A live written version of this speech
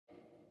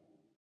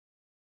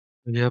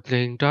We are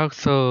playing Dark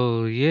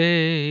Soul,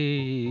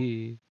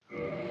 yay!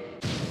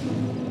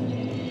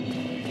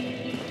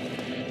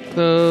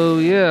 So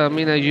yeah, I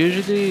mean, I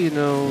usually,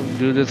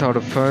 do this out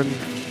of fun,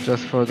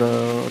 just for the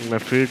on my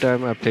free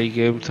time. I play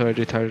games, so I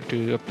decided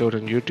to upload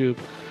on YouTube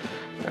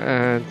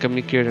and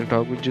communicate and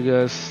talk with you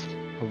guys,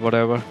 or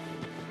whatever.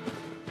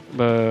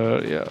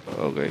 But yeah,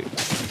 okay.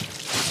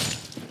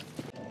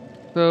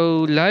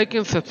 So like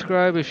and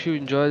subscribe if you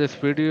enjoy this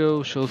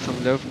video. Show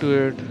some love to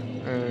it,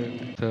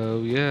 and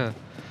so yeah.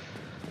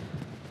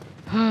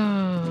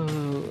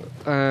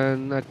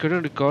 And I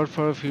couldn't record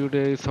for a few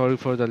days. Sorry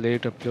for the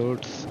late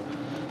uploads.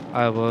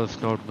 I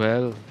was not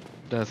well.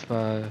 That's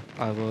why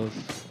I was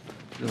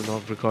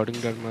not recording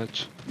that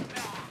much.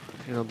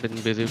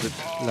 Been busy with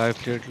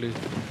life lately.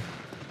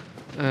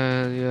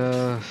 And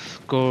yeah,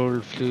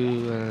 cold,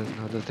 flu, and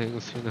other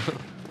things.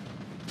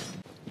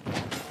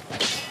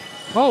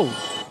 Oh,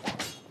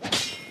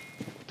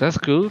 that's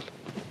cool.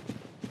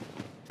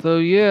 So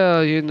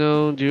yeah,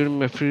 during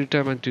my free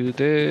time I do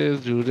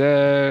this, do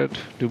that,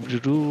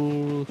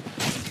 do.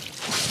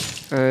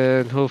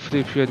 And hopefully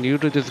if you're new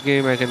to this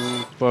game, I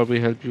can probably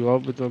help you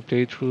out with my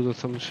playthroughs or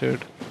some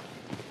shit.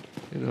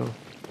 You know.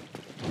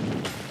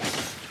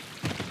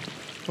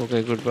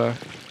 Okay, goodbye.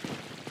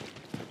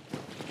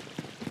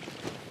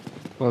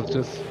 What's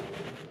this?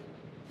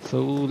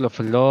 Soul of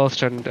a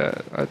Lost and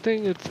I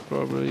think it's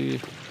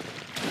probably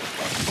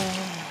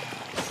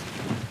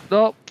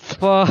no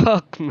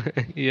fuck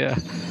man. Yeah.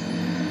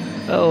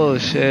 Oh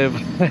shit.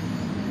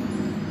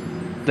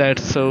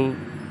 That's so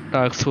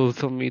Dark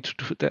Souls of me to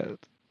do that.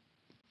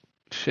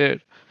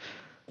 Shit.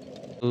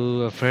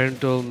 A friend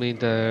told me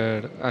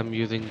that I'm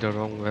using the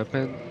wrong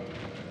weapon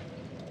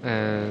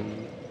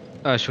and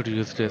I should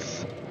use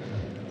this.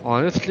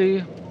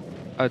 Honestly,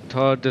 I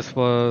thought this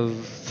was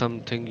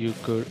something you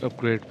could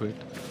upgrade with.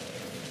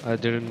 I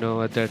didn't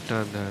know at that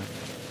time that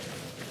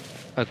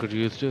I could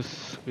use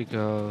this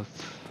because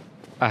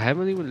I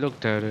haven't even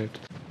looked at it.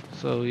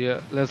 So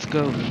yeah, let's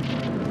go.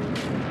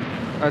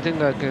 I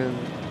think I can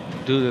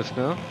do this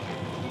now.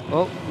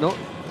 Oh, no,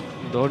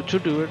 don't you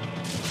do it.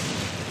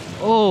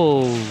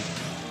 Oh,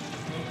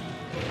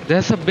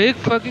 that's a big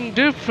fucking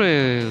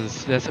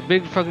difference. That's a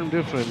big fucking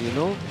difference.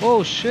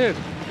 Oh shit.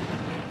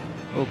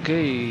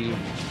 Okay,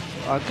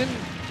 I can.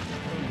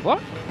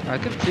 What? I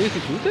can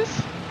seriously do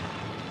this?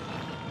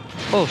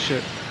 Oh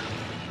shit.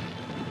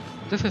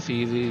 This is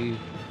easy.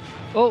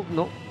 Oh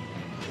no.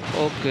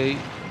 Okay.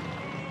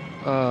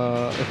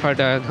 If I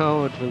die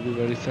now, it will be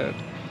very sad.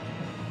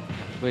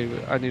 Wait,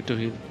 I need to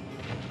heal.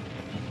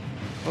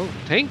 Oh,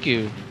 thank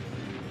you.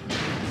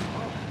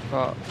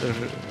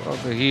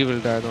 Okay, he will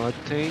die now. I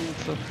think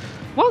so.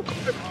 Oh,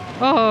 God.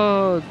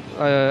 Oh,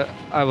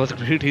 I was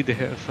greedy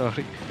there.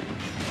 Sorry.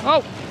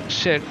 Oh,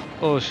 shit.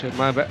 Oh, shit.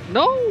 My bad.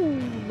 No,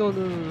 no,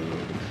 no, no, no.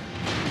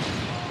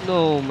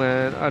 No,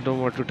 man. I don't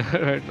want to die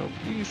right now.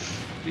 Please,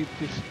 please,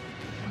 please.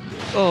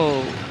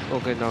 Oh,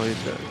 okay. Now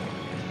he's dead.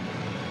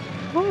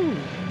 Oh,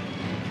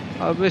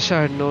 I wish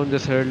I had known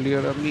this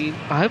earlier. I mean,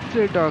 I've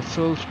played Dark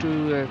Souls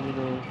too,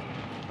 and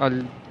a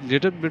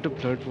little bit of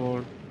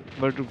Bloodborne,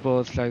 but it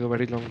was like a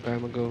very long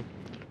time ago.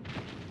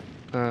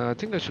 I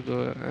think I should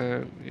go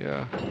and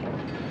yeah,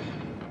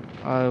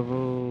 I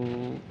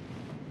will.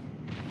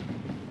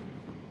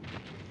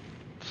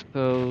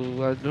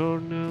 So I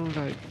don't know,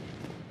 like,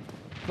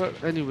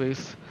 but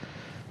anyways,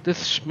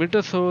 this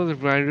Schmitter sword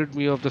reminded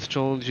me of the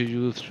stones you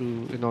used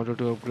to in order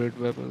to upgrade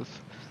weapons.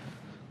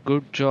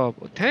 Good job.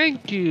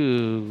 Thank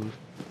you.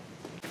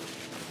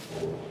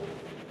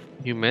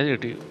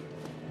 Humanity.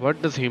 What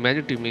does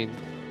humanity mean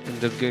in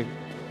this game?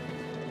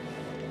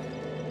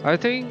 I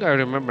think I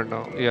remember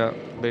now. Yeah,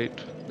 wait.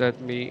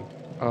 Let me.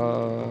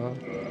 Uh,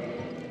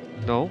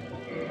 no.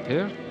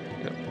 Here.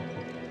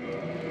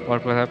 Yeah.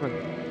 What will happen?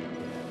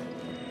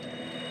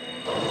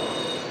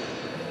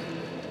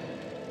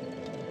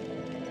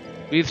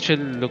 We still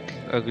look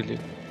ugly.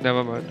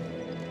 Never mind.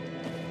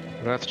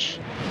 Rust.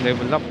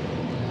 Level up.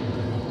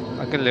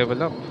 I can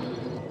level up.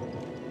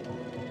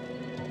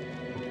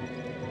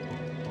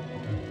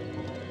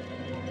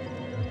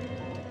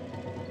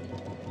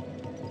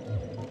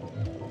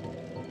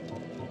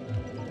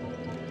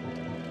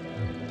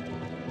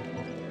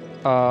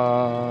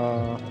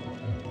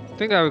 I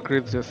think I will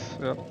create this.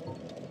 Yeah.